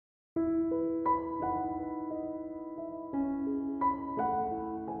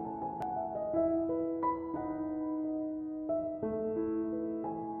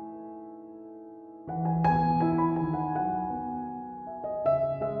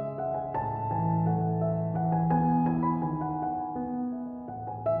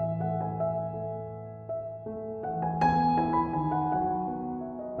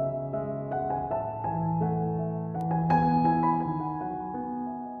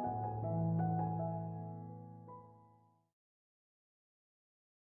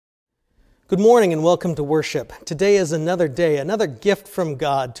Good morning and welcome to worship. Today is another day, another gift from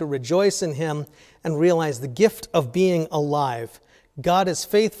God to rejoice in Him and realize the gift of being alive. God is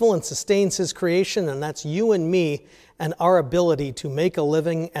faithful and sustains His creation, and that's you and me and our ability to make a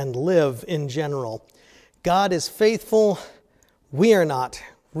living and live in general. God is faithful, we are not.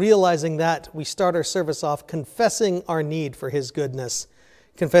 Realizing that, we start our service off confessing our need for His goodness,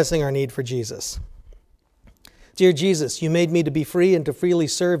 confessing our need for Jesus. Dear Jesus, you made me to be free and to freely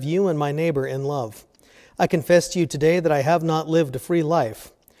serve you and my neighbor in love. I confess to you today that I have not lived a free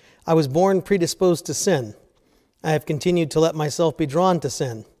life. I was born predisposed to sin. I have continued to let myself be drawn to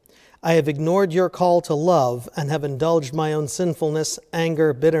sin. I have ignored your call to love and have indulged my own sinfulness,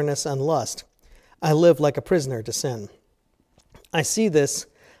 anger, bitterness, and lust. I live like a prisoner to sin. I see this,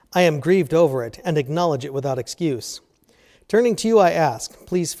 I am grieved over it, and acknowledge it without excuse. Turning to you, I ask,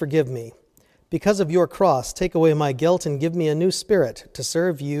 please forgive me. Because of your cross, take away my guilt and give me a new spirit to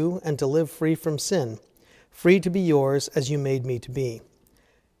serve you and to live free from sin, free to be yours as you made me to be.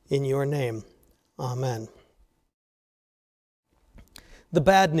 In your name, amen. The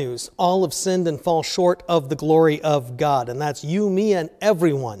bad news, all have sinned and fall short of the glory of God, and that's you, me, and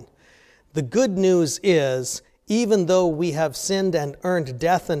everyone. The good news is, even though we have sinned and earned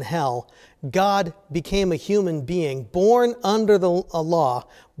death and hell, God became a human being, born under a law,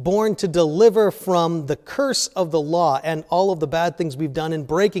 born to deliver from the curse of the law and all of the bad things we've done in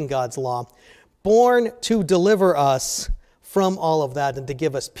breaking God's law, born to deliver us from all of that and to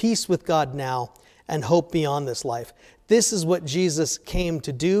give us peace with God now and hope beyond this life. This is what Jesus came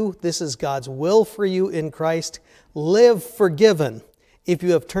to do. This is God's will for you in Christ. Live forgiven. If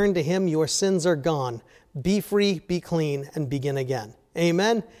you have turned to Him, your sins are gone. Be free, be clean, and begin again.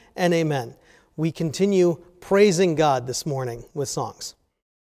 Amen and amen. We continue praising God this morning with songs.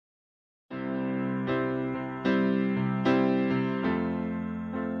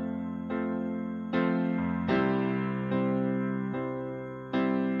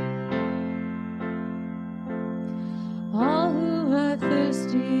 All who are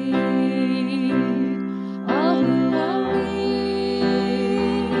thirsty, all who are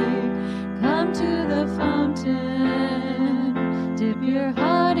weak, come to the fountain, dip your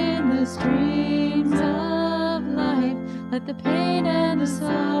heart in the streams of life, let the pain and the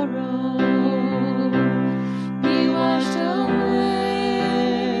sorrow be washed away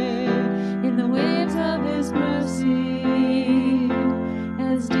in the waves of His mercy,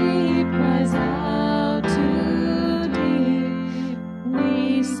 as deep cries out to deep,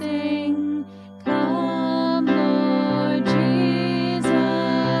 we sing, come Lord Jesus,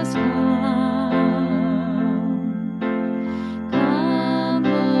 come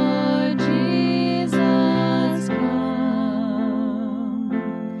Lord Jesus, come.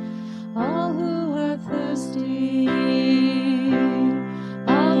 All who are thirsty,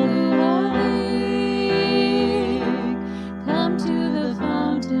 all who are weak, come to the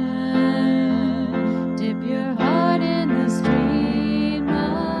fountain, dip your heart in the stream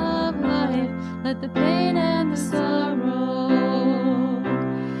of life, let the pain and the sorrow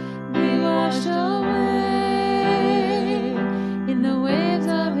be washed away in the waves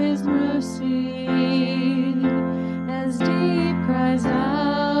of His mercy, as deep cries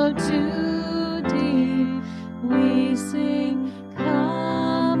out to deep, we sing,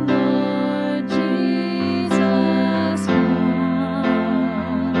 come Lord Jesus,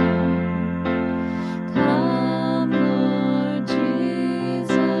 come Lord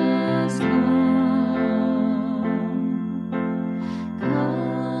Jesus,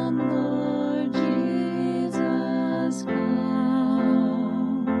 come Lord Jesus,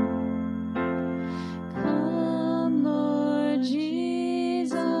 come Lord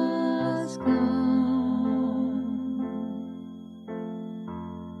Jesus, come.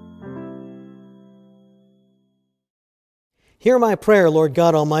 Hear my prayer, Lord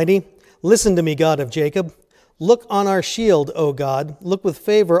God Almighty. Listen to me, God of Jacob. Look on our shield, O God. Look with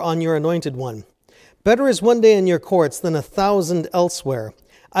favor on your anointed one. Better is one day in your courts than 1,000 elsewhere.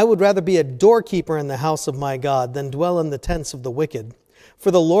 I would rather be a doorkeeper in the house of my God than dwell in the tents of the wicked. For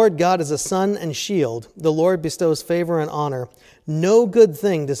the Lord God is a sun and shield. The Lord bestows favor and honor. No good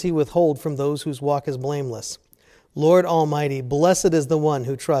thing does He withhold from those whose walk is blameless. Lord Almighty, blessed is the one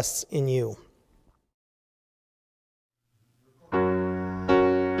who trusts in you.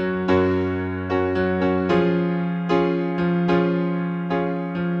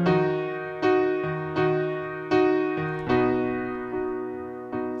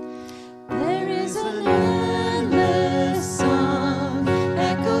 There is an endless song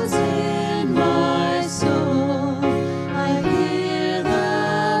echoes in my soul. I hear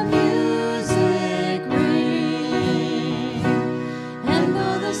the music ring, and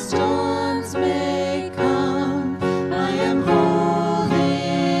though the storms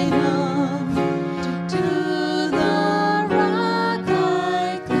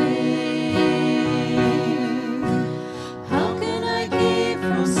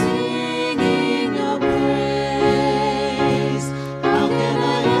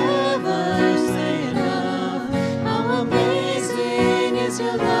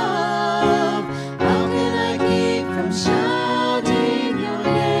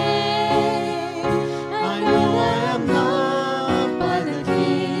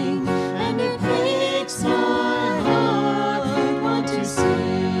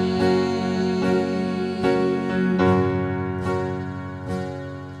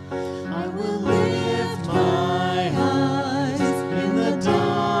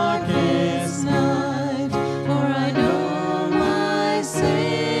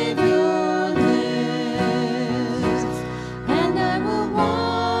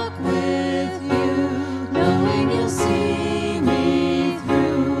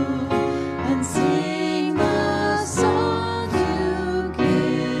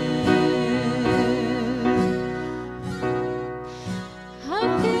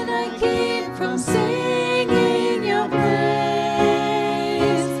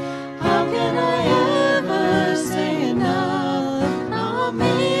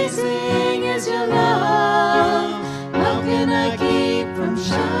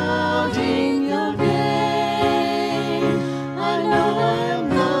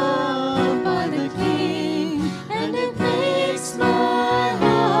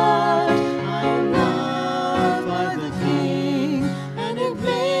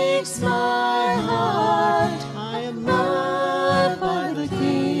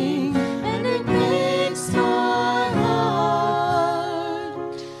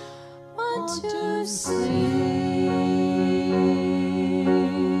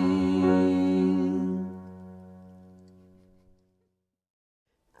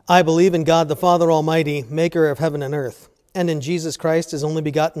I believe in God the Father Almighty, maker of heaven and earth, and in Jesus Christ, his only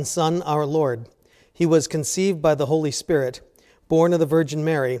begotten Son, our Lord. He was conceived by the Holy Spirit, born of the Virgin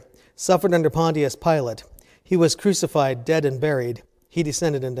Mary, suffered under Pontius Pilate. He was crucified, dead, and buried. He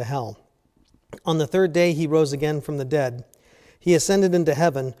descended into hell. On the third day he rose again from the dead. He ascended into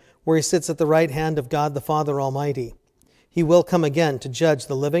heaven, where he sits at the right hand of God the Father Almighty. He will come again to judge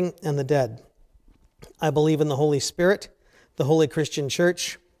the living and the dead. I believe in the Holy Spirit, the holy Christian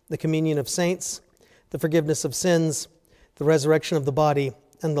Church, the communion of saints, the forgiveness of sins, the resurrection of the body,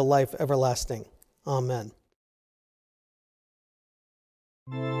 and the life everlasting. Amen.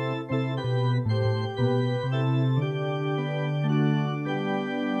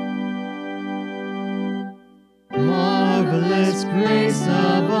 Marvelous grace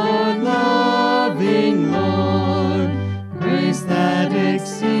of our loving Lord, grace that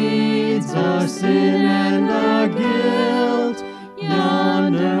exceeds our sin and our guilt,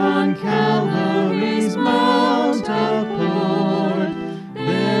 yonder on Calvary's mount poured,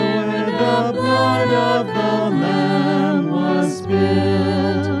 there where the blood of the Lamb was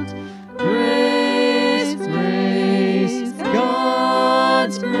spilled. Grace, grace,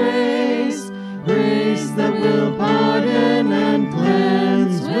 God's grace, grace that will pardon and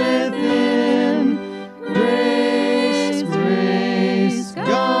cleanse within. Grace, grace,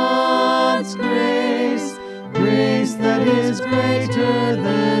 God's grace, grace that is greater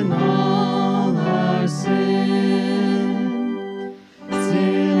than all our sin.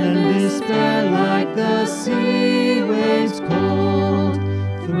 Sin and despair like the sea waves cold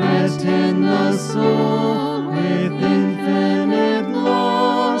threaten the soul with infinite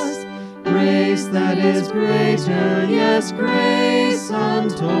loss. Grace that is greater, yes, grace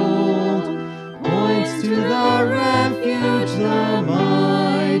untold, points to the refuge, the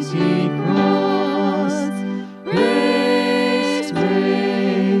mighty cross. Grace,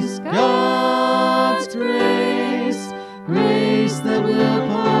 grace, God's grace, grace that will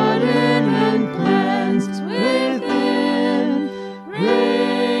pardon and cleanse within.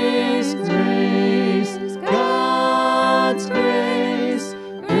 Grace, grace, God's grace,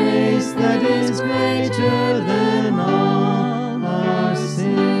 grace that is greater than all our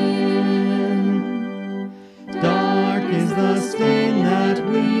sin. Dark is the stain that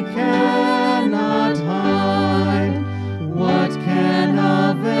we cannot hide. What can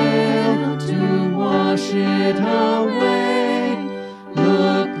avail to wash it away?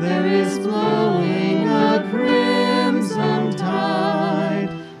 Look, there is flowing a crimson tide,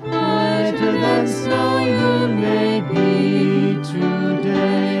 whiter than snow you may be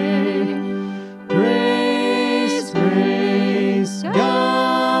today. Grace, grace,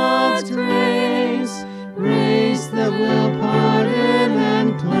 God's grace, grace that will pardon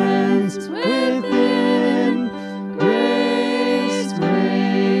and cleanse within. Grace,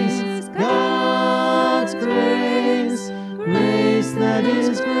 grace, God's grace, grace that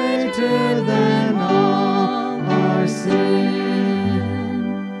is greater than all our sin.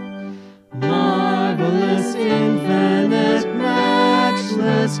 Marvelous, infinite,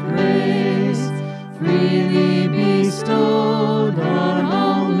 matchless grace, freely bestowed on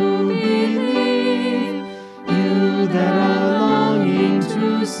all who believe. You that are longing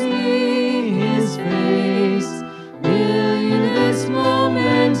to see his face, will you this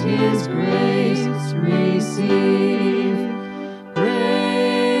moment his grace receive? Grace,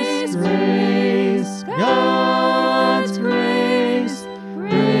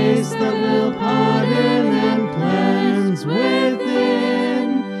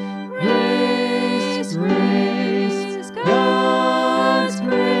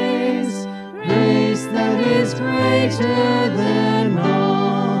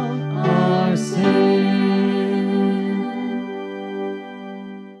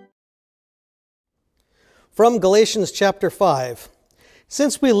 From Galatians chapter 5.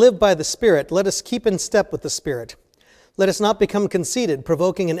 Since we live by the Spirit, let us keep in step with the Spirit. Let us not become conceited,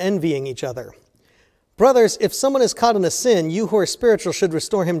 provoking and envying each other. Brothers, if someone is caught in a sin, you who are spiritual should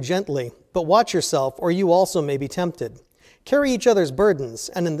restore him gently. But watch yourself, or you also may be tempted. Carry each other's burdens,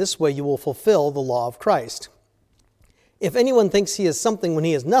 and in this way you will fulfill the law of Christ. If anyone thinks he is something when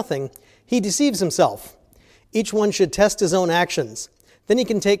he is nothing, he deceives himself. Each one should test his own actions. Then he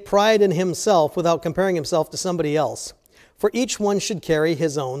can take pride in himself without comparing himself to somebody else. For each one should carry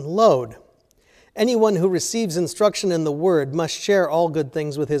his own load. Anyone who receives instruction in the word must share all good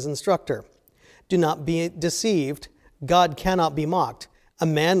things with his instructor. Do not be deceived. God cannot be mocked. A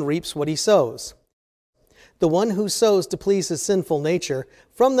man reaps what he sows. The one who sows to please his sinful nature,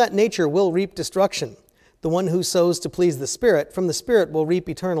 from that nature will reap destruction. The one who sows to please the Spirit, from the Spirit will reap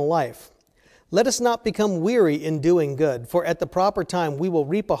eternal life. Let us not become weary in doing good, for at the proper time we will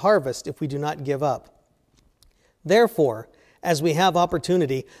reap a harvest if we do not give up. Therefore, as we have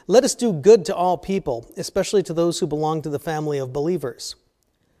opportunity, let us do good to all people, especially to those who belong to the family of believers.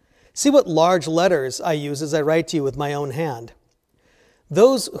 See what large letters I use as I write to you with my own hand.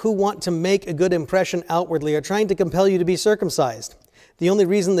 Those who want to make a good impression outwardly are trying to compel you to be circumcised. The only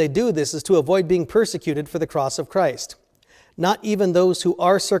reason they do this is to avoid being persecuted for the cross of Christ. Not even those who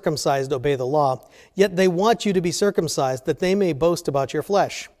are circumcised obey the law, yet they want you to be circumcised, that they may boast about your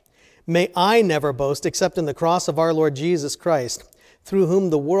flesh. May I never boast except in the cross of our Lord Jesus Christ, through whom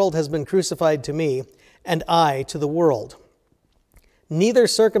the world has been crucified to me, and I to the world. Neither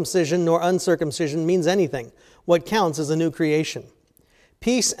circumcision nor uncircumcision means anything. What counts is a new creation.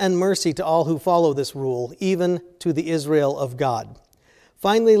 Peace and mercy to all who follow this rule, even to the Israel of God.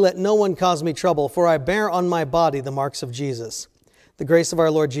 Finally, let no one cause me trouble, for I bear on my body the marks of Jesus. The grace of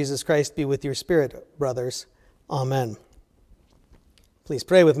our Lord Jesus Christ be with your spirit, brothers. Amen. Please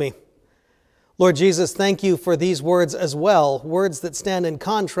pray with me. Lord Jesus, thank you for these words as well, words that stand in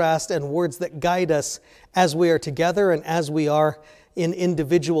contrast and words that guide us as we are together and as we are in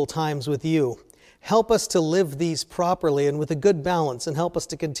individual times with you. Help us to live these properly and with a good balance, and help us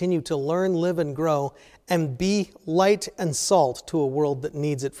to continue to learn, live, and grow, and be light and salt to a world that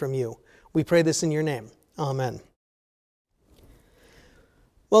needs it from you. We pray this in your name. Amen.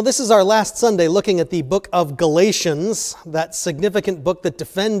 Well, this is our last Sunday looking at the book of Galatians, that significant book that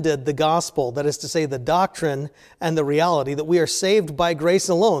defended the gospel, that is to say, the doctrine and the reality that we are saved by grace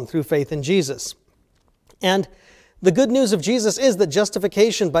alone through faith in Jesus. And the good news of Jesus is that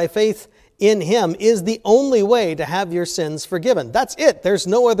justification by faith in him is the only way to have your sins forgiven. That's it. There's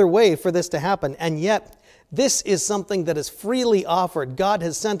no other way for this to happen. And yet, this is something that is freely offered. God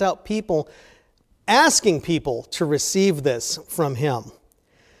has sent out people asking people to receive this from him.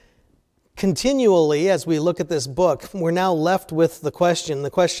 Continually, as we look at this book, we're now left with the question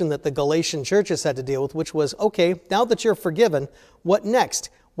that the Galatian churches had to deal with, which was, okay, now that you're forgiven, what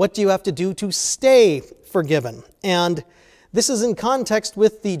next? What do you have to do to stay forgiven? And this is in context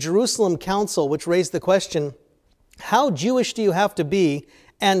with the Jerusalem Council, which raised the question, how Jewish do you have to be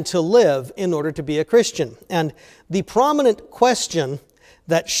and to live in order to be a Christian? And the prominent question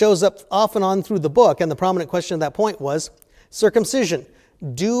that shows up off and on through the book, and the prominent question at that point was circumcision.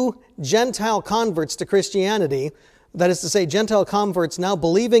 Do Gentile converts to Christianity, that is to say, Gentile converts now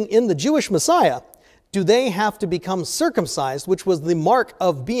believing in the Jewish Messiah, do they have to become circumcised, which was the mark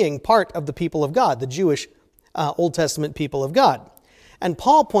of being part of the people of God, the Jewish Old Testament people of God? And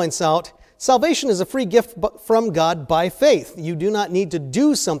Paul points out, salvation is a free gift from God by faith. You do not need to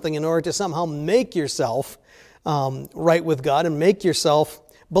do something in order to somehow make yourself right with God and make yourself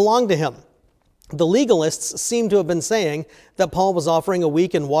belong to him. The legalists seem to have been saying that Paul was offering a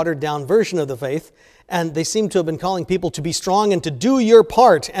weak and watered-down version of the faith, and they seem to have been calling people to be strong and to do your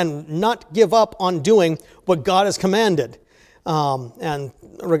part and not give up on doing what God has commanded. And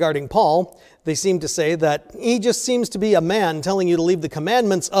regarding Paul, they seem to say that he just seems to be a man telling you to leave the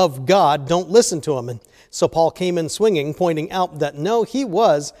commandments of God, don't listen to him. And so Paul came in swinging, pointing out that no, he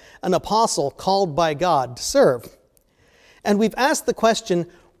was an apostle called by God to serve. And we've asked the question,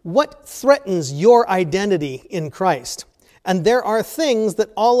 what threatens your identity in Christ? And there are things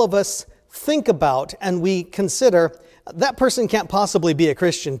that all of us think about and we consider, that person can't possibly be a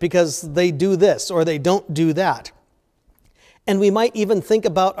Christian because they do this or they don't do that. And we might even think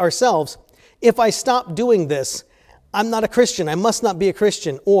about ourselves, if I stop doing this, I'm not a Christian, I must not be a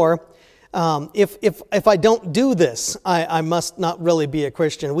Christian. Or if I don't do this, I must not really be a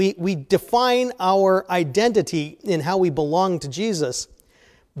Christian. We define our identity in how we belong to Jesus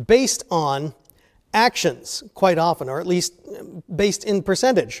based on actions quite often, or at least based in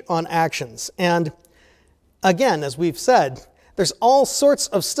percentage on actions. And again, as we've said, There's all sorts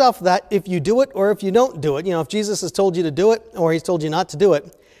of stuff that if you do it or if you don't do it, if Jesus has told you to do it or he's told you not to do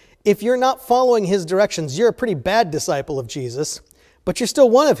it, if you're not following his directions, you're a pretty bad disciple of Jesus, but you're still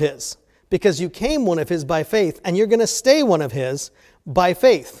one of his because you came one of his by faith and you're going to stay one of his by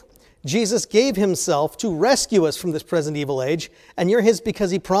faith. Jesus gave himself to rescue us from this present evil age, and you're his because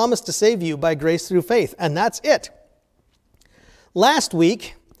he promised to save you by grace through faith, and that's it. Last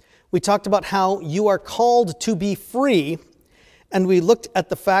week, we talked about how you are called to be free, and we looked at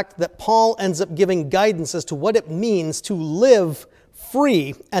the fact that Paul ends up giving guidance as to what it means to live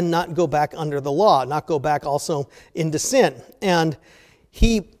free and not go back under the law, not go back also into sin. And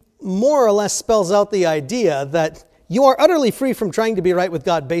he more or less spells out the idea that you are utterly free from trying to be right with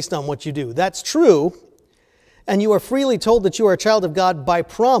God based on what you do. That's true, and you are freely told that you are a child of God by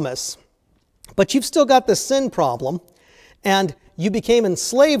promise, but you've still got the sin problem, and you became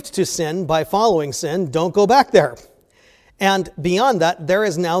enslaved to sin by following sin. Don't go back there. And beyond that, there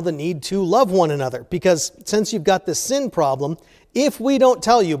is now the need to love one another, because since you've got this sin problem, if we don't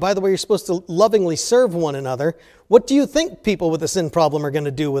tell you, by the way, you're supposed to lovingly serve one another, what do you think people with a sin problem are going to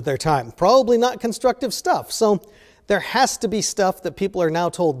do with their time? Probably not constructive stuff. So there has to be stuff that people are now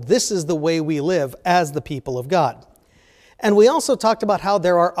told, this is the way we live as the people of God. And we also talked about how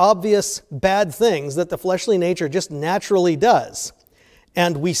there are obvious bad things that the fleshly nature just naturally does.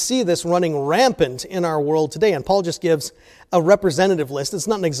 And we see this running rampant in our world today. And Paul just gives a representative list. It's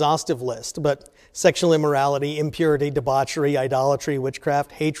not an exhaustive list, but sexual immorality, impurity, debauchery, idolatry,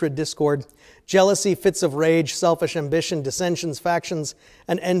 witchcraft, hatred, discord, jealousy, fits of rage, selfish ambition, dissensions, factions,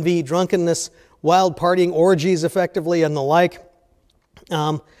 and envy, drunkenness, wild partying, orgies effectively, and the like.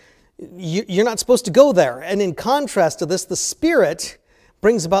 You're not supposed to go there. And in contrast to this, the Spirit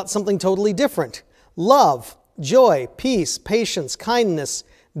brings about something totally different. Love, joy, peace, patience, kindness,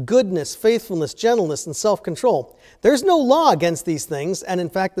 goodness, faithfulness, gentleness, and self-control. There's no law against these things, and in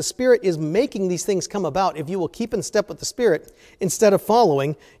fact, the Spirit is making these things come about if you will keep in step with the Spirit instead of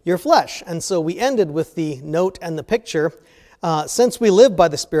following your flesh. And so we ended with the note and the picture, since we live by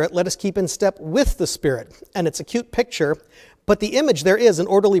the Spirit, let us keep in step with the Spirit. And it's a cute picture, but the image there is an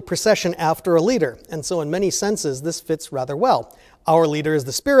orderly procession after a leader. And so in many senses, this fits rather well. Our leader is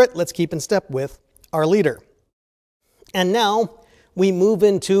the Spirit, let's keep in step with our leader. And now we move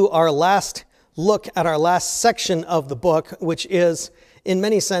into our last look at our last section of the book, which is, in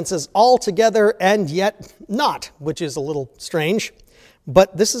many senses, all together and yet not, which is a little strange.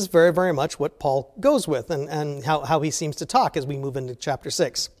 But this is very, very much what Paul goes with and how he seems to talk as we move into chapter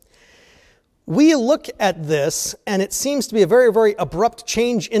 6. We look at this, and it seems to be a very, very abrupt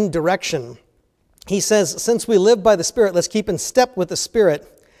change in direction. He says, since we live by the Spirit, let's keep in step with the Spirit.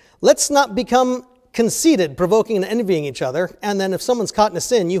 Let's not become conceited, provoking and envying each other, and then if someone's caught in a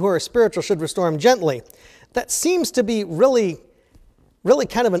sin, you who are spiritual should restore him gently. That seems to be really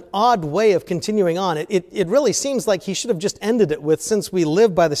kind of an odd way of continuing on. It really seems like he should have just ended it with, since we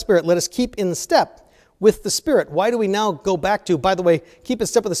live by the Spirit, let us keep in step with the Spirit. Why do we now go back to, by the way, keep in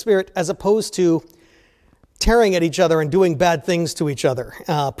step with the Spirit, as opposed to tearing at each other and doing bad things to each other,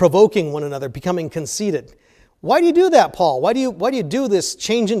 provoking one another, becoming conceited? Why do you do that, Paul? Why do you do this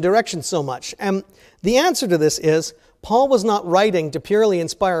change in direction so much? And the answer to this is, Paul was not writing to purely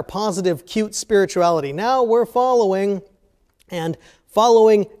inspire positive, cute spirituality. Now we're following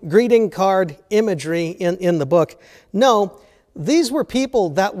greeting card imagery in the book. No, these were people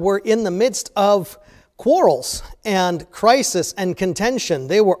that were in the midst of quarrels and crisis and contention.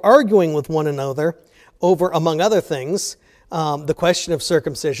 They were arguing with one another over, among other things, the question of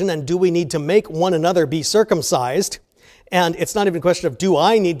circumcision, and do we need to make one another be circumcised? And it's not even a question of do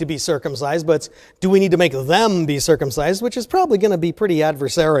I need to be circumcised, but it's do we need to make them be circumcised, which is probably going to be pretty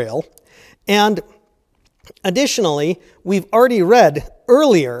adversarial. And additionally, we've already read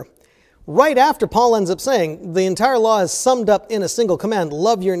earlier, right after Paul ends up saying the entire law is summed up in a single command,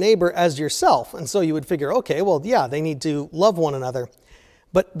 love your neighbor as yourself. And so you would figure, okay, well, yeah, they need to love one another.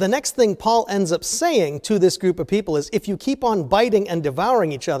 But the next thing Paul ends up saying to this group of people is, if you keep on biting and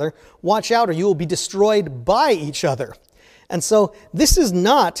devouring each other, watch out or you will be destroyed by each other. And so this is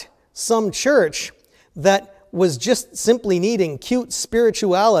not some church that was just simply needing cute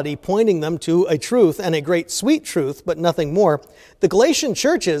spirituality, pointing them to a truth and a great sweet truth, but nothing more. The Galatian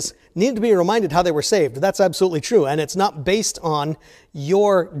churches needed to be reminded how they were saved. That's absolutely true. And it's not based on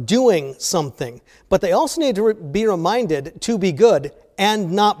your doing something. But they also need to be reminded to be good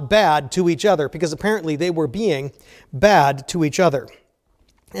and not bad to each other, because apparently they were being bad to each other.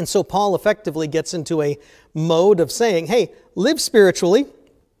 And so Paul effectively gets into a mode of saying, hey, live spiritually,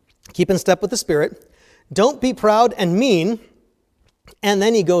 keep in step with the Spirit, don't be proud and mean. And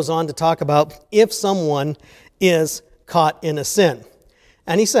then he goes on to talk about if someone is caught in a sin.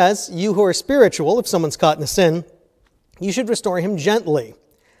 And he says, you who are spiritual, if someone's caught in a sin, you should restore him gently.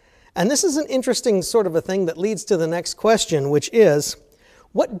 And this is an interesting sort of a thing that leads to the next question, which is,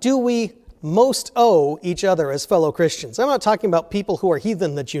 what do we most owe each other as fellow Christians? I'm not talking about people who are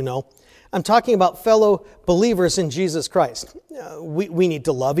heathen that you know. I'm talking about fellow believers in Jesus Christ. We need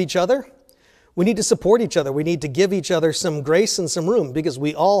to love each other. We need to support each other. We need to give each other some grace and some room because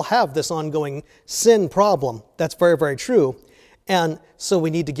we all have this ongoing sin problem. That's very, very true. And so we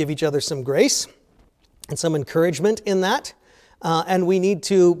need to give each other some grace and some encouragement in that. And we need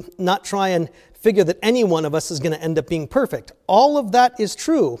to not try and figure that any one of us is going to end up being perfect. All of that is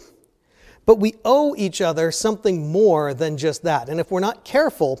true. But we owe each other something more than just that. And if we're not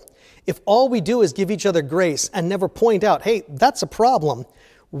careful, if all we do is give each other grace and never point out, hey, that's a problem,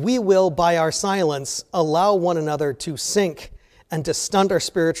 we will, by our silence, allow one another to sink and to stunt our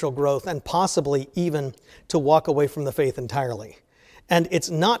spiritual growth and possibly even to walk away from the faith entirely. And it's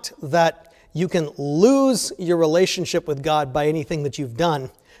not that you can lose your relationship with God by anything that you've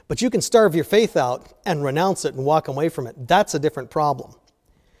done, but you can starve your faith out and renounce it and walk away from it. That's a different problem.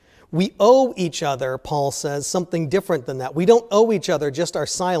 We owe each other, Paul says, something different than that. We don't owe each other just our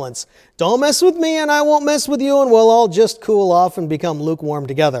silence. Don't mess with me and I won't mess with you and we'll all just cool off and become lukewarm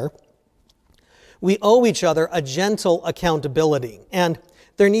together. We owe each other a gentle accountability, and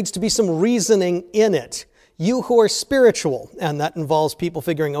there needs to be some reasoning in it. You who are spiritual, and that involves people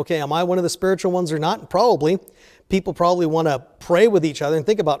figuring, okay, am I one of the spiritual ones or not? Probably. People probably want to pray with each other and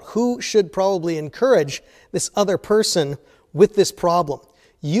think about who should probably encourage this other person with this problem.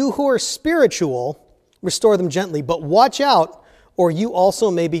 You who are spiritual, restore them gently, but watch out, or you also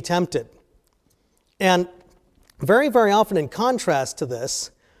may be tempted. And very, very often in contrast to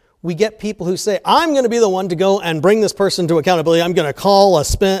this, we get people who say, I'm going to be the one to go and bring this person to accountability. I'm going to call a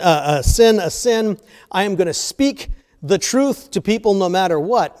sin a sin. I am going to speak the truth to people no matter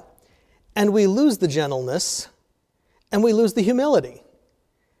what. And we lose the gentleness and we lose the humility.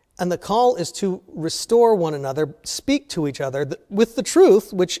 And the call is to restore one another, speak to each other with the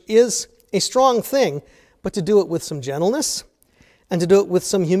truth, which is a strong thing, but to do it with some gentleness and to do it with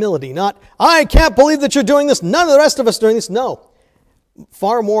some humility. Not, I can't believe that you're doing this. None of the rest of us are doing this. No.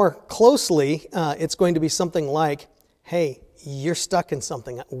 Far more closely, it's going to be something like, hey, you're stuck in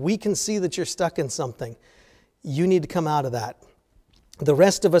something. We can see that you're stuck in something. You need to come out of that. The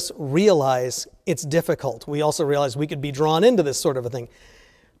rest of us realize it's difficult. We also realize we could be drawn into this sort of a thing.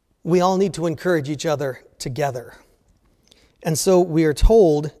 We all need to encourage each other together. And so we are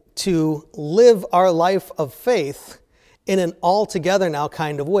told to live our life of faith in an all-together now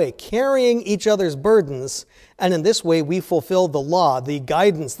kind of way, carrying each other's burdens, and in this way we fulfill the law, the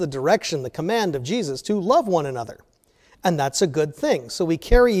guidance, the direction, the command of Jesus to love one another. And that's a good thing. So we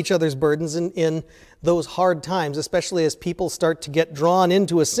carry each other's burdens in those hard times, especially as people start to get drawn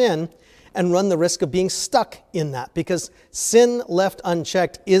into a sin and run the risk of being stuck in that, because sin left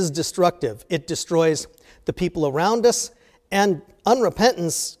unchecked is destructive. It destroys the people around us, and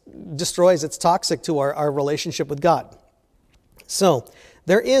unrepentance destroys, it's toxic to our relationship with God. So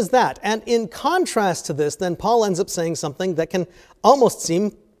there is that. And in contrast to this, then Paul ends up saying something that can almost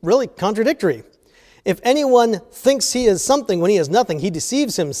seem really contradictory. If anyone thinks he is something when he is nothing, he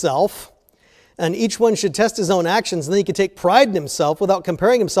deceives himself. And each one should test his own actions, and then he can take pride in himself without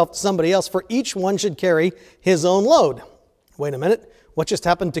comparing himself to somebody else, for each one should carry his own load. Wait a minute, what just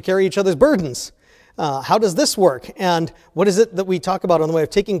happened to carry each other's burdens? How does this work? And what is it that we talk about on the way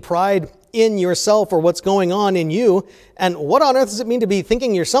of taking pride in yourself or what's going on in you? And what on earth does it mean to be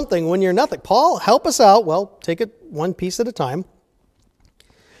thinking you're something when you're nothing? Paul, help us out. Well, take it one piece at a time.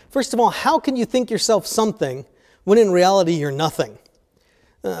 First of all, how can you think yourself something when in reality you're nothing?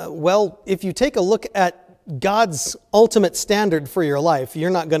 Well, if you take a look at God's ultimate standard for your life,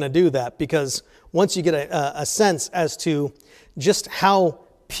 you're not going to do that, because once you get a sense as to just how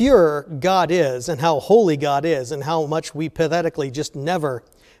pure God is and how holy God is and how much we pathetically just never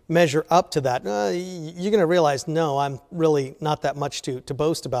measure up to that, you're going to realize, no, I'm really not that much to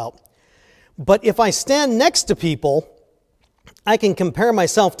boast about. But if I stand next to people, I can compare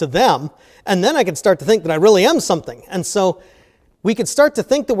myself to them, and then I can start to think that I really am something. And so we could start to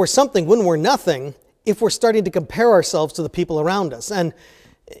think that we're something when we're nothing if we're starting to compare ourselves to the people around us. And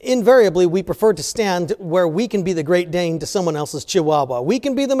invariably, we prefer to stand where we can be the Great Dane to someone else's Chihuahua. We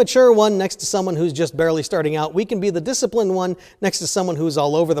can be the mature one next to someone who's just barely starting out. We can be the disciplined one next to someone who's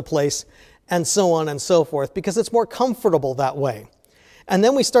all over the place, and so on and so forth, because it's more comfortable that way. And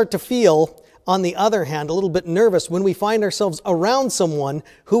then we start to feel on the other hand, a little bit nervous when we find ourselves around someone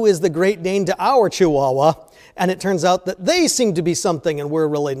who is the Great Dane to our Chihuahua, and it turns out that they seem to be something and we're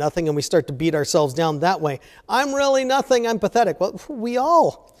really nothing, and we start to beat ourselves down that way. I'm really nothing, I'm pathetic. Well, we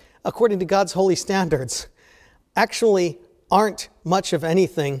all, according to God's holy standards, actually aren't much of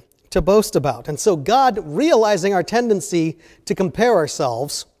anything to boast about. And so God, realizing our tendency to compare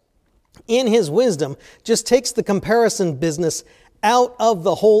ourselves, in his wisdom, just takes the comparison business out of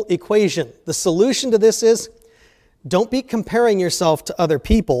the whole equation. The solution to this is, don't be comparing yourself to other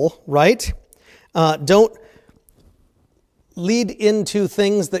people, right? Don't lead into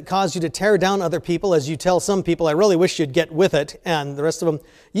things that cause you to tear down other people as you tell some people, I really wish you'd get with it, and the rest of them,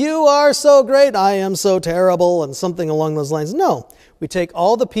 you are so great, I am so terrible, and something along those lines. No, we take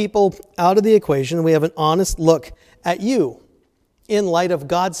all the people out of the equation, and we have an honest look at you in light of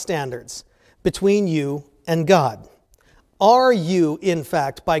God's standards between you and God. Are you, in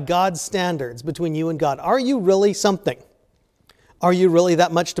fact, by God's standards between you and God, are you really something? Are you really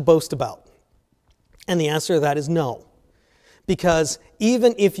that much to boast about? And the answer to that is no. Because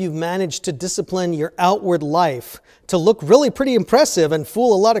even if you've managed to discipline your outward life to look really pretty impressive and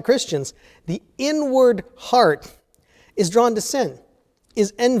fool a lot of Christians, the inward heart is drawn to sin,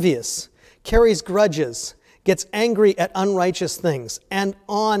 is envious, carries grudges, gets angry at unrighteous things, and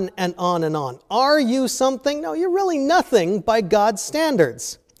on and on and on. Are you something? No, you're really nothing by God's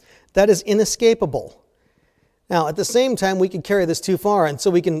standards. That is inescapable. Now, at the same time, we could carry this too far, and so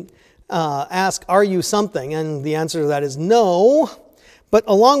we can ask, are you something? And the answer to that is no. But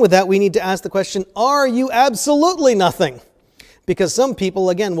along with that, we need to ask the question, are you absolutely nothing? Because some people,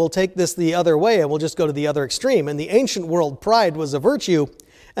 again, will take this the other way and will just go to the other extreme. In the ancient world, pride was a virtue,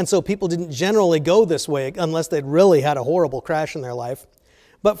 and so people didn't generally go this way unless they'd really had a horrible crash in their life.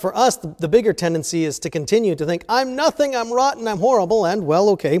 But for us, the bigger tendency is to continue to think, I'm nothing, I'm rotten, I'm horrible, and well,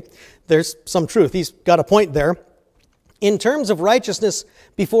 okay, there's some truth. He's got a point there. In terms of righteousness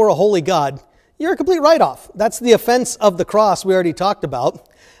before a holy God, you're a complete write-off. That's the offense of the cross we already talked about.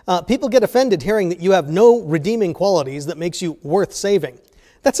 People get offended hearing that you have no redeeming qualities that makes you worth saving.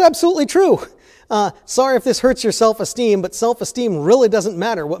 That's absolutely true. Sorry if this hurts your self-esteem, but self-esteem really doesn't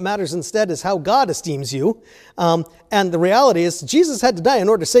matter. What matters instead is how God esteems you. And the reality is Jesus had to die in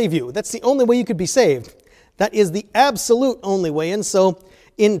order to save you. That's the only way you could be saved. That is the absolute only way. And so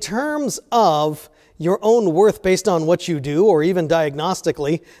in terms of your own worth based on what you do, or even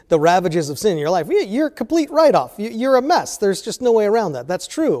diagnostically, the ravages of sin in your life, you're a complete write-off. You're a mess. There's just no way around that. That's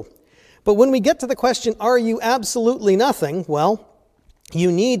true. But when we get to the question, are you absolutely nothing? Well,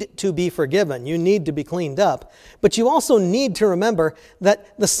 you need to be forgiven. You need to be cleaned up. But you also need to remember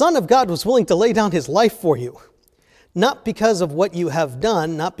that the Son of God was willing to lay down his life for you. Not because of what you have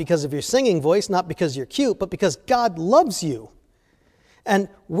done, not because of your singing voice, not because you're cute, but because God loves you. And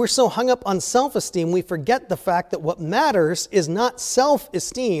we're so hung up on self-esteem, we forget the fact that what matters is not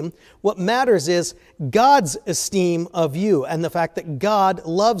self-esteem. What matters is God's esteem of you and the fact that God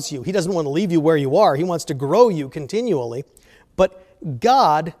loves you. He doesn't want to leave you where you are. He wants to grow you continually. But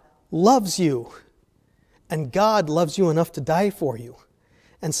God loves you. And God loves you enough to die for you.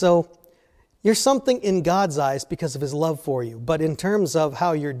 And so you're something in God's eyes because of his love for you. But in terms of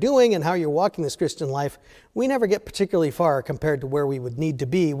how you're doing and how you're walking this Christian life, we never get particularly far compared to where we would need to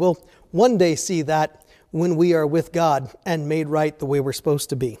be. We'll one day see that when we are with God and made right the way we're supposed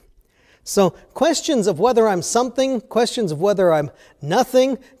to be. So questions of whether I'm something, questions of whether I'm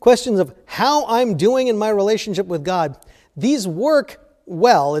nothing, questions of how I'm doing in my relationship with God, these work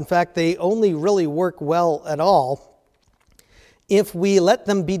well. In fact, they only really work well at all if we let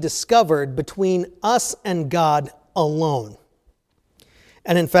them be discovered between us and God alone.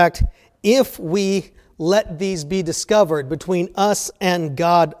 And in fact, if we let these be discovered between us and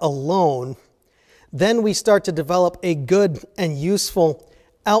God alone, then we start to develop a good and useful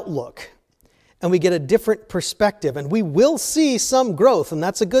outlook. And we get a different perspective. And we will see some growth, and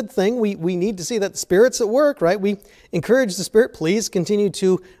that's a good thing. We need to see that the Spirit's at work, right? We encourage the Spirit, please continue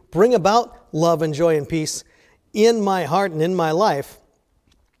to bring about love and joy and peace in my heart and in my life.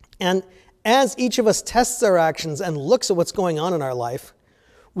 And as each of us tests our actions and looks at what's going on in our life,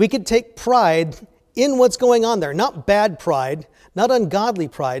 we could take pride in what's going on there. Not bad pride, not ungodly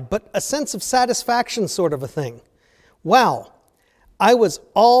pride, but a sense of satisfaction sort of a thing. Wow, I was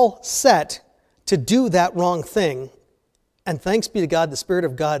all set to do that wrong thing, and thanks be to God, the Spirit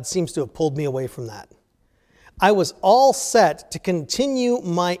of God seems to have pulled me away from that. I was all set to continue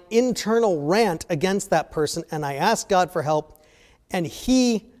my internal rant against that person, and I asked God for help, and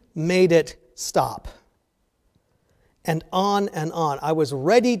he made it stop. And on and on. I was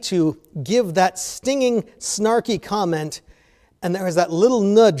ready to give that stinging, snarky comment, and there was that little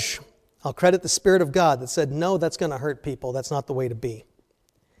nudge I'll credit the Spirit of God that said, no, that's going to hurt people. That's not the way to be.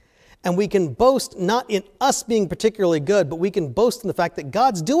 And we can boast not in us being particularly good, but we can boast in the fact that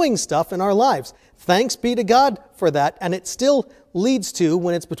God's doing stuff in our lives. Thanks be to God for that. And it still leads to,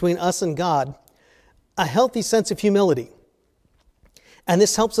 when it's between us and God, a healthy sense of humility. And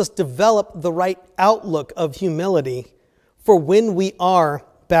this helps us develop the right outlook of humility for when we are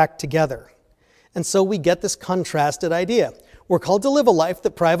back together. And so we get this contrasted idea. We're called to live a life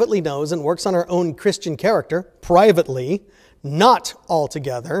that privately knows and works on our own Christian character, privately, not all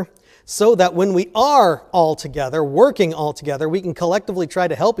together, so that when we are all together, working all together, we can collectively try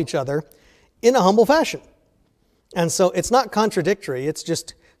to help each other in a humble fashion. And so it's not contradictory, it's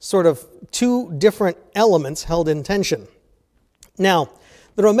just sort of two different elements held in tension. Now,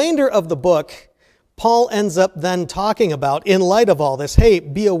 the remainder of the book, Paul ends up then talking about, in light of all this, hey,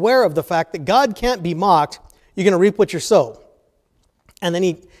 be aware of the fact that God can't be mocked. You're going to reap what you sow. And then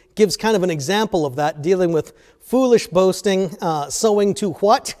he gives kind of an example of that, dealing with foolish boasting, sowing to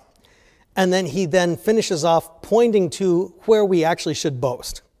what? And then he then finishes off pointing to where we actually should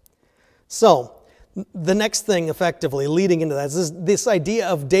boast. So, the next thing effectively leading into that is this idea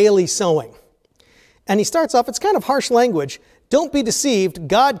of daily sowing. And he starts off, it's kind of harsh language. Don't be deceived,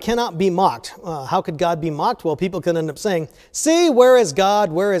 God cannot be mocked. How could God be mocked? Well, people can end up saying, see, where is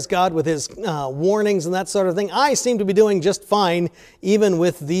God? Where is God with his warnings and that sort of thing? I seem to be doing just fine, even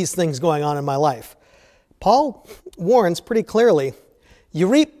with these things going on in my life. Paul warns pretty clearly, you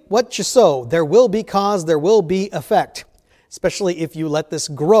reap what you sow. There will be cause, there will be effect. Especially if you let this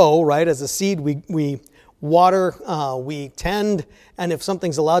grow, right? As a seed, we water, we tend, and if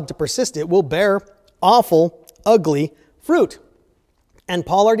something's allowed to persist, it will bear awful, ugly fruit. And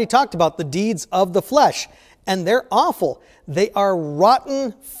Paul already talked about the deeds of the flesh, and they're awful. They are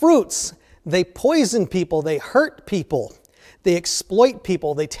rotten fruits. They poison people. They hurt people. They exploit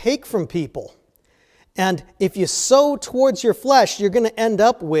people. They take from people. And if you sow towards your flesh, you're going to end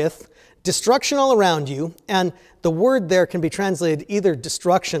up with destruction all around you. And the word there can be translated either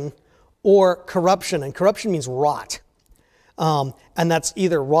destruction or corruption. And corruption means rot. And that's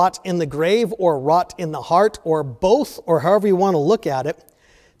either rot in the grave or rot in the heart or both, or however you want to look at it.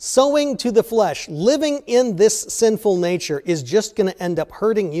 Sowing to the flesh, living in this sinful nature is just going to end up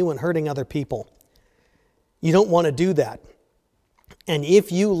hurting you and hurting other people. You don't want to do that. And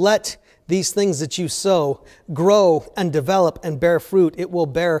if you let these things that you sow grow and develop and bear fruit, it will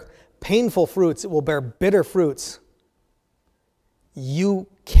bear painful fruits. It will bear bitter fruits. You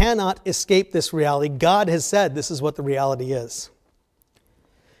cannot escape this reality. God has said this is what the reality is.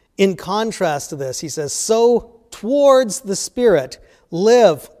 In contrast to this, he says, sow towards the Spirit,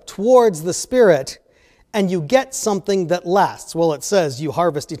 live towards the Spirit, and you get something that lasts. Well, it says you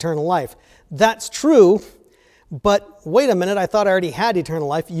harvest eternal life. That's true, but wait a minute, I thought I already had eternal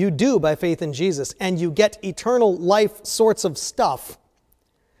life. You do by faith in Jesus, and you get eternal life sorts of stuff.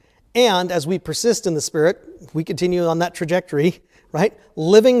 And as we persist in the Spirit, we continue on that trajectory, right?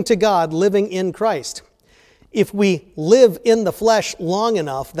 Living to God, living in Christ. If we live in the flesh long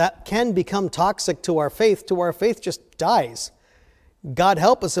enough, that can become toxic to our faith just dies. God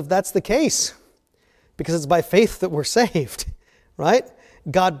help us if that's the case, because it's by faith that we're saved, right?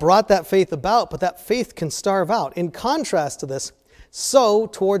 God brought that faith about, but that faith can starve out. In contrast to this, sow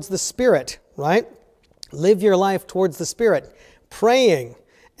towards the Spirit, right? Live your life towards the Spirit, praying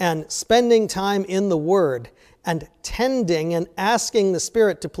and spending time in the Word, and tending and asking the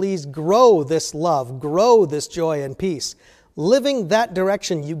Spirit to please grow this love, grow this joy and peace. Living that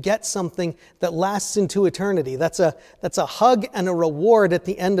direction, you get something that lasts into eternity. That's a hug and a reward at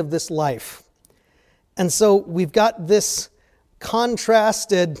the end of this life. And so we've got this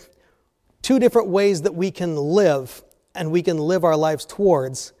contrasted two different ways that we can live, and we can live our lives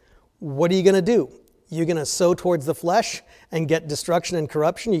towards. What are you going to do? You're going to sow towards the flesh and get destruction and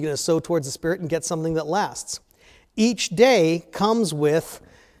corruption. You're going to sow towards the Spirit and get something that lasts. Each day comes with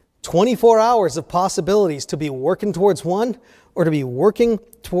 24 hours of possibilities to be working towards one or to be working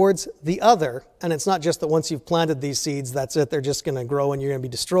towards the other. And it's not just that once you've planted these seeds, that's it. They're just going to grow and you're going to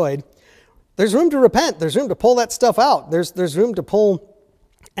be destroyed. There's room to repent. There's room to pull that stuff out. There's room to pull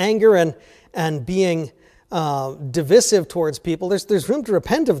anger and being divisive towards people. There's room to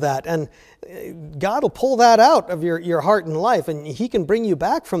repent of that. And God will pull that out of your heart and life, and He can bring you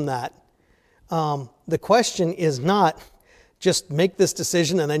back from that. The question is not just make this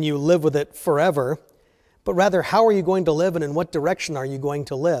decision and then you live with it forever, but rather how are you going to live and in what direction are you going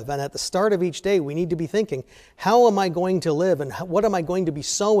to live? And at the start of each day, we need to be thinking, how am I going to live and what am I going to be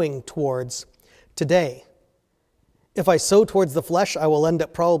sowing towards today? If I sow towards the flesh, I will end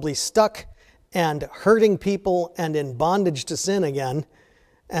up probably stuck and hurting people and in bondage to sin again.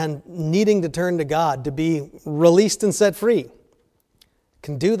 and needing to turn to God to be released and set free.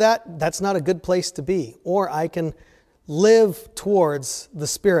 Can do that, that's not a good place to be. Or I can live towards the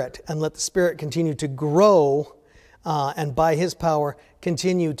Spirit and let the Spirit continue to grow and by His power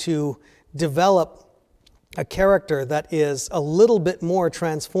continue to develop a character that is a little bit more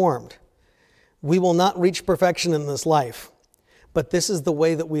transformed. We will not reach perfection in this life, but this is the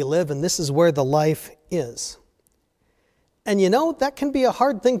way that we live, and this is where the life is. And you know, that can be a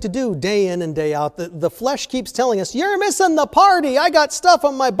hard thing to do day in and day out. The flesh keeps telling us, you're missing the party. I got stuff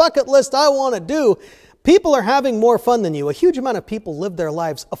on my bucket list I want to do. People are having more fun than you. A huge amount of people live their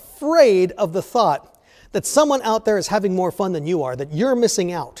lives afraid of the thought that someone out there is having more fun than you are, that you're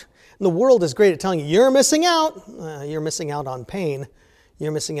missing out. And the world is great at telling you, you're missing out. You're missing out on pain.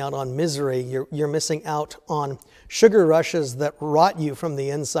 You're missing out on misery. You're missing out on sugar rushes that rot you from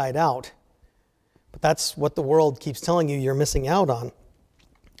the inside out. But that's what the world keeps telling you you're missing out on.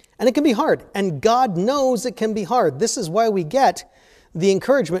 And it can be hard. And God knows it can be hard. This is why we get the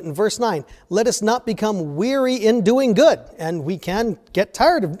encouragement in verse 9. Let us not become weary in doing good. And we can get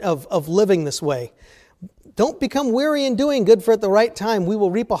tired of living this way. Don't become weary in doing good, for at the right time we will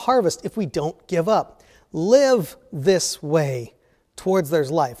reap a harvest if we don't give up. Live this way towards their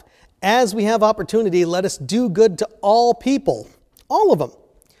life. As we have opportunity, let us do good to all people. All of them.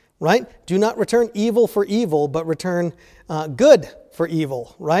 Right? Do not return evil for evil, but return good for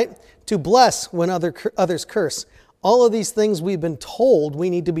evil, right? To bless when others curse. All of these things we've been told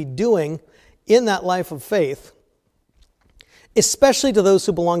we need to be doing in that life of faith, especially to those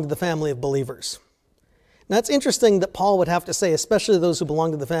who belong to the family of believers. Now, it's interesting that Paul would have to say, especially those who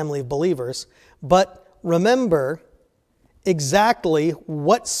belong to the family of believers, but remember exactly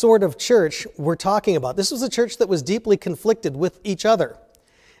what sort of church we're talking about. This was a church that was deeply conflicted with each other.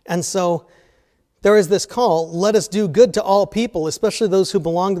 And so there is this call, let us do good to all people, especially those who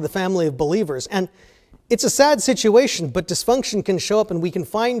belong to the family of believers. And it's a sad situation, but dysfunction can show up, and we can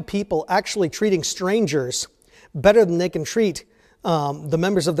find people actually treating strangers better than they can treat the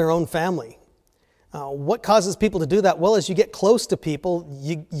members of their own family. What causes people to do that? Well, as you get close to people,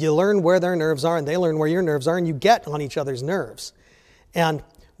 you learn where their nerves are, and they learn where your nerves are, and you get on each other's nerves. And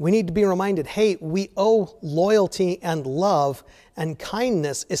we need to be reminded, hey, we owe loyalty and love and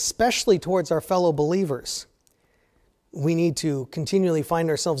kindness, especially towards our fellow believers. We need to continually find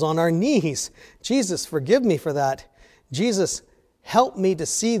ourselves on our knees. Jesus, forgive me for that. Jesus, help me to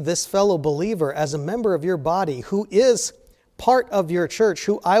see this fellow believer as a member of your body who is part of your church,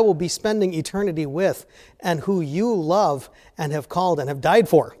 who I will be spending eternity with, and who you love and have called and have died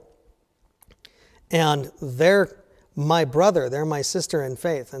for. And they're my brother, they're my sister in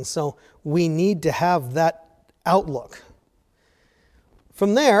faith. And so we need to have that outlook.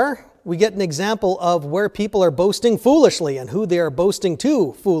 From there, we get an example of where people are boasting foolishly and who they are boasting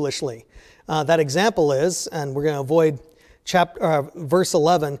to foolishly. That example is, and we're going to avoid verse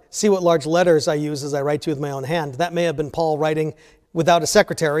 11, see what large letters I use as I write to you with my own hand. That may have been Paul writing without a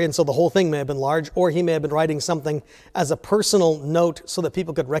secretary, and so the whole thing may have been large, or he may have been writing something as a personal note so that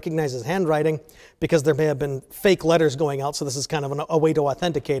people could recognize his handwriting, because there may have been fake letters going out, so this is kind of a way to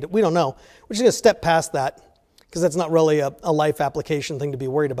authenticate it. We don't know. We're just going to step past that, because that's not really a life application thing to be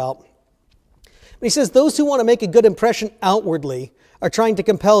worried about. But he says, those who want to make a good impression outwardly are trying to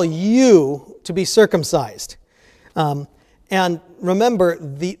compel you to be circumcised. And remember,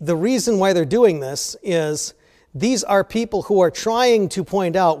 the reason why they're doing this is these are people who are trying to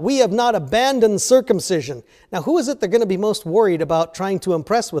point out, we have not abandoned circumcision. Now, who is it they're going to be most worried about trying to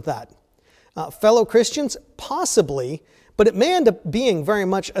impress with that? Fellow Christians? Possibly, but it may end up being very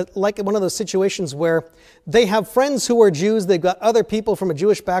much like one of those situations where they have friends who are Jews, they've got other people from a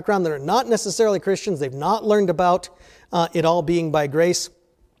Jewish background that are not necessarily Christians, they've not learned about it all being by grace.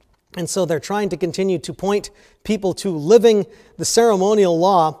 And so they're trying to continue to point people to living the ceremonial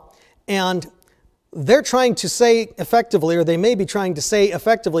law, and they're trying to say effectively, or they may be trying to say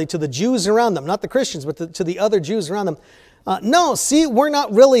effectively to the Jews around them, not the Christians, but to the other Jews around them, no, see, we're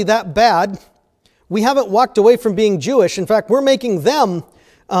not really that bad. We haven't walked away from being Jewish. In fact, we're making them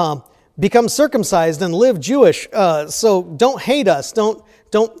become circumcised and live Jewish. So don't hate us. Don't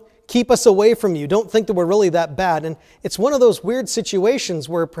keep us away from you. Don't think that we're really that bad. And it's one of those weird situations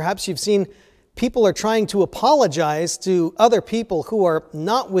where perhaps you've seen people are trying to apologize to other people who are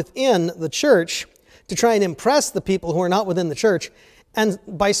not within the church to try and impress the people who are not within the church. And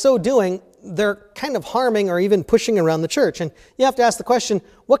by so doing, they're kind of harming or even pushing around the church. And you have to ask the question,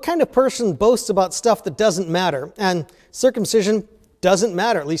 what kind of person boasts about stuff that doesn't matter? And circumcision doesn't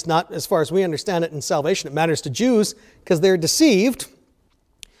matter, at least not as far as we understand it in salvation. It matters to Jews because they're deceived.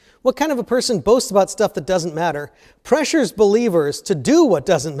 What kind of a person boasts about stuff that doesn't matter, pressures believers to do what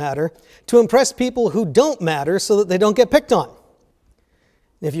doesn't matter, to impress people who don't matter so that they don't get picked on?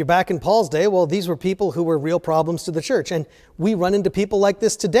 If you're back in Paul's day, well, these were people who were real problems to the church. And we run into people like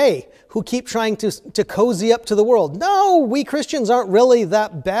this today who keep trying to cozy up to the world. No, we Christians aren't really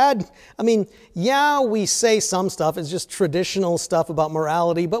that bad. I mean, yeah, we say some stuff. It's just traditional stuff about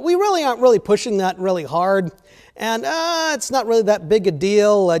morality, but we really aren't really pushing that really hard. And it's not really that big a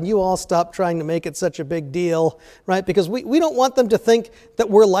deal. And you all stop trying to make it such a big deal, right? Because we don't want them to think that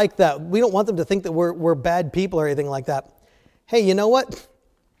we're like that. We don't want them to think that we're bad people or anything like that. Hey, you know what?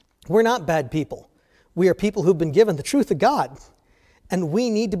 We're not bad people. We are people who've been given the truth of God. And we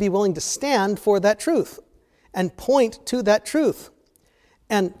need to be willing to stand for that truth and point to that truth.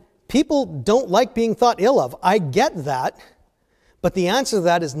 And people don't like being thought ill of. I get that. But the answer to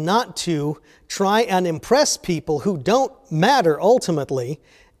that is not to try and impress people who don't matter ultimately.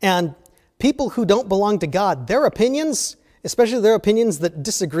 And people who don't belong to God, their opinions, especially their opinions that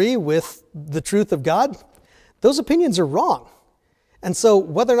disagree with the truth of God, those opinions are wrong. And so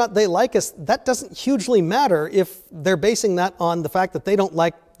whether or not they like us, that doesn't hugely matter if they're basing that on the fact that they don't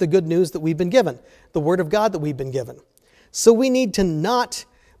like the good news that we've been given, the Word of God that we've been given. So we need to not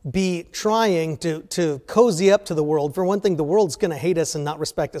be trying to cozy up to the world. For one thing, the world's going to hate us and not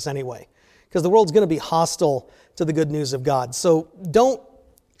respect us anyway, because the world's going to be hostile to the good news of God. So don't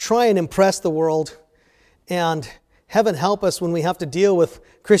try and impress the world, and heaven help us when we have to deal with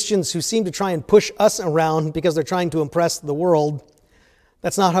Christians who seem to try and push us around because they're trying to impress the world.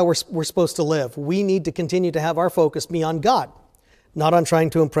 That's not how we're supposed to live. We need to continue to have our focus be on God, not on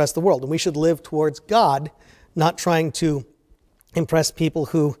trying to impress the world. And we should live towards God, not trying to impress people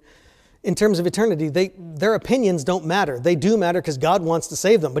who, in terms of eternity, their opinions don't matter. They do matter because God wants to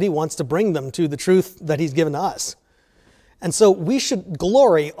save them, but He wants to bring them to the truth that He's given to us. And so we should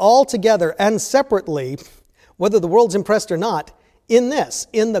glory all together and separately, whether the world's impressed or not, in this,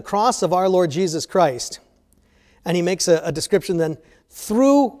 in the cross of our Lord Jesus Christ. And he makes a description then,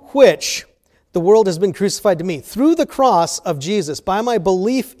 through which the world has been crucified to me. Through the cross of Jesus, by my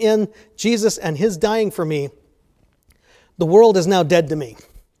belief in Jesus and His dying for me, the world is now dead to me.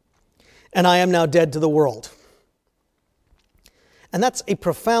 And I am now dead to the world. And that's a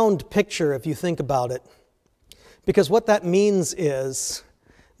profound picture if you think about it. Because what that means is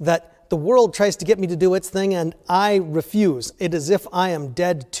that the world tries to get me to do its thing and I refuse. It is as if I am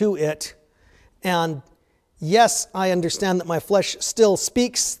dead to it. And yes, I understand that my flesh still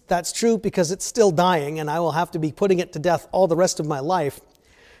speaks. That's true because it's still dying and I will have to be putting it to death all the rest of my life.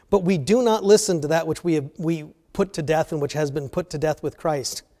 But we do not listen to that which we put to death and which has been put to death with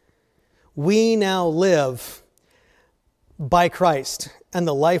Christ. We now live by Christ, and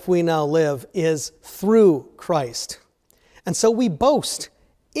the life we now live is through Christ. And so we boast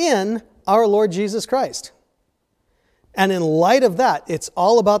in our Lord Jesus Christ. And in light of that, it's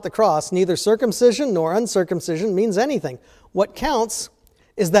all about the cross. Neither circumcision nor uncircumcision means anything. What counts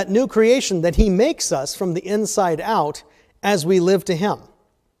is that new creation that He makes us from the inside out as we live to Him.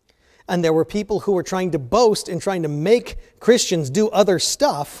 And there were people who were trying to boast and trying to make Christians do other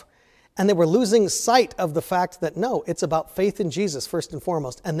stuff, and they were losing sight of the fact that no, it's about faith in Jesus first and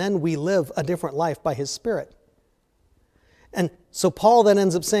foremost, and then we live a different life by His Spirit. And so Paul then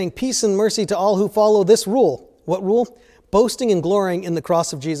ends up saying, peace and mercy to all who follow this rule. What rule? Boasting and glorying in the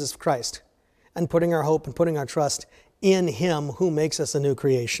cross of Jesus Christ and putting our hope and putting our trust in Him who makes us a new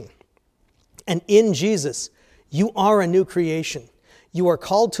creation. And in Jesus, you are a new creation. You are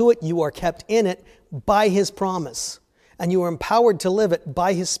called to it, you are kept in it by His promise, and you are empowered to live it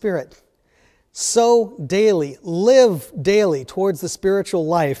by His Spirit. So daily, live daily towards the spiritual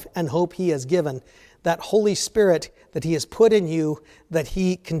life and hope He has given, that Holy Spirit that He has put in you, that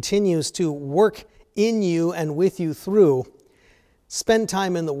He continues to work in you and with you through. Spend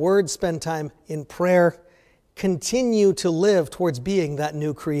time in the Word, spend time in prayer. Continue to live towards being that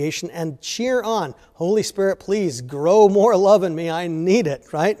new creation and cheer on. Holy Spirit, please grow more love in me. I need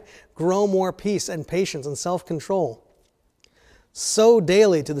it, right? Grow more peace and patience and self-control. Sow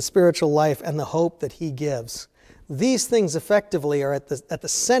daily to the spiritual life and the hope that He gives. These things effectively are at the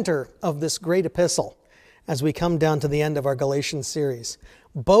center of this great epistle as we come down to the end of our Galatians series.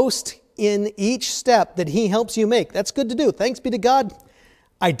 Boast in each step that He helps you make. That's good to do. Thanks be to God.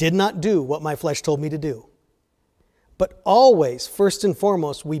 I did not do what my flesh told me to do. But always, first and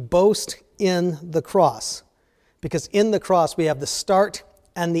foremost, we boast in the cross. Because in the cross we have the start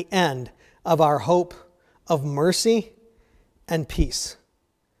and the end of our hope of mercy and peace.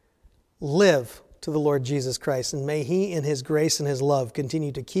 Live to the Lord Jesus Christ, and may He in His grace and His love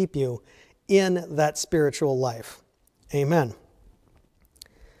continue to keep you in that spiritual life. Amen.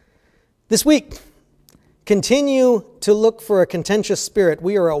 This week, continue to look for a contentious spirit.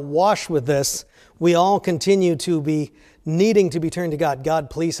 We are awash with this. We all continue to be needing to be turned to God. God,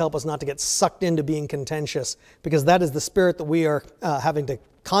 please help us not to get sucked into being contentious, because that is the spirit that we are having to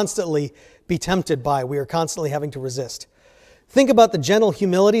constantly be tempted by. We are constantly having to resist. Think about the gentle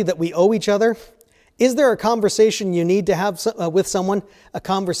humility that we owe each other. Is there a conversation you need to have with someone? A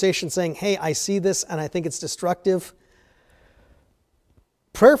conversation saying, hey, I see this and I think it's destructive.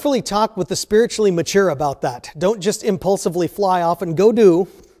 Prayerfully talk with the spiritually mature about that. Don't just impulsively fly off and go do.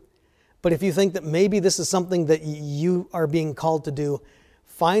 But if you think that maybe this is something that you are being called to do,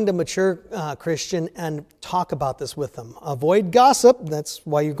 find a mature Christian and talk about this with them. Avoid gossip. That's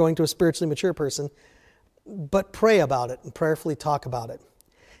why you're going to a spiritually mature person. But pray about it and prayerfully talk about it.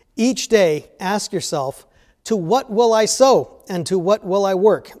 Each day, ask yourself, to what will I sow and to what will I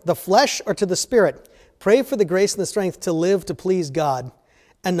work? The flesh or to the spirit? Pray for the grace and the strength to live to please God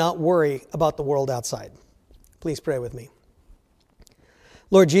and not worry about the world outside. Please pray with me.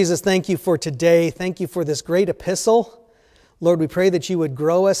 Lord Jesus, thank you for today. Thank you for this great epistle. Lord, we pray that you would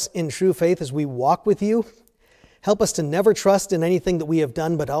grow us in true faith as we walk with you. Help us to never trust in anything that we have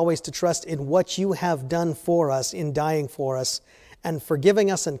done, but always to trust in what you have done for us in dying for us and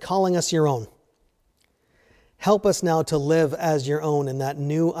forgiving us and calling us your own. Help us now to live as your own in that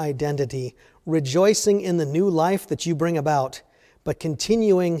new identity, rejoicing in the new life that you bring about, but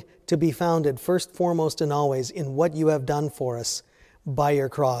continuing to be founded first, foremost, and always in what you have done for us by your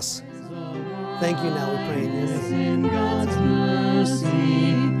cross. Thank you. Now we pray in your name. In God's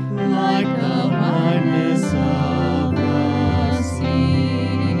mercy, like the brightness of the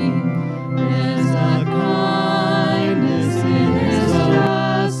sea, there's a kindness in his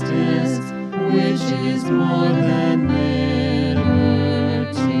justice, which is more than liberty.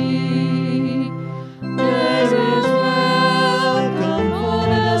 There is welcome for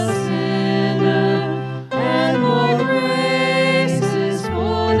the sinner, and more graces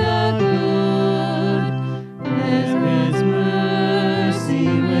for the good. There is mercy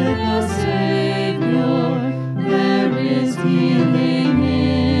with the Savior. There is healing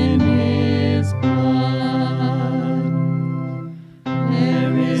in his blood.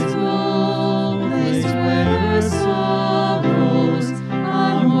 There is no place where sorrows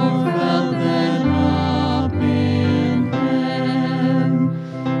are more felt than up in heaven.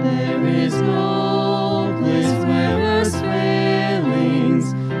 There is no place where earth's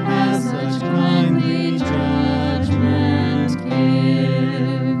failings has such kindly judgment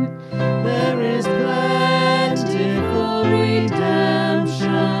give. There is plentiful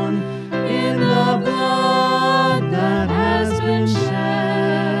redemption in the blood that has been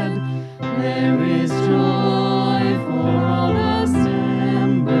shed. There is joy for all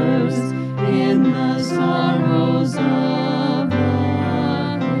assemblers in the sorrows of the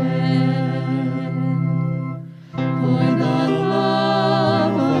head. For the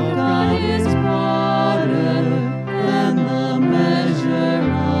love of God is broader than the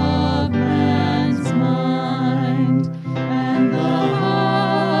measure of man's mind, and the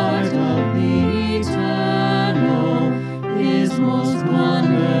heart of the eternal is most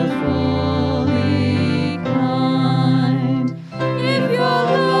wonderfully kind. If your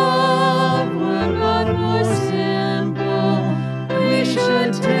love were but more simple, we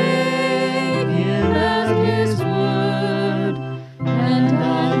should take him at his word, and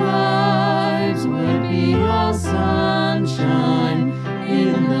our lives would be all sunshine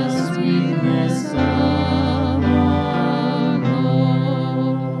in the sweetness of our Lord.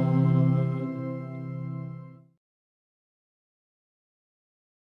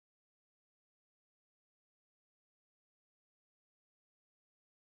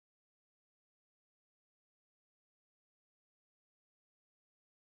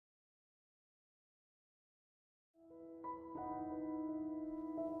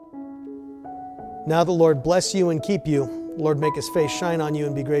 Now the Lord bless you and keep you. The Lord make his face shine on you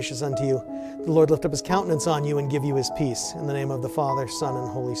and be gracious unto you. The Lord lift up his countenance on you and give you his peace. In the name of the Father, Son, and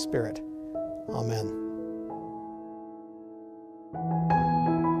Holy Spirit. Amen.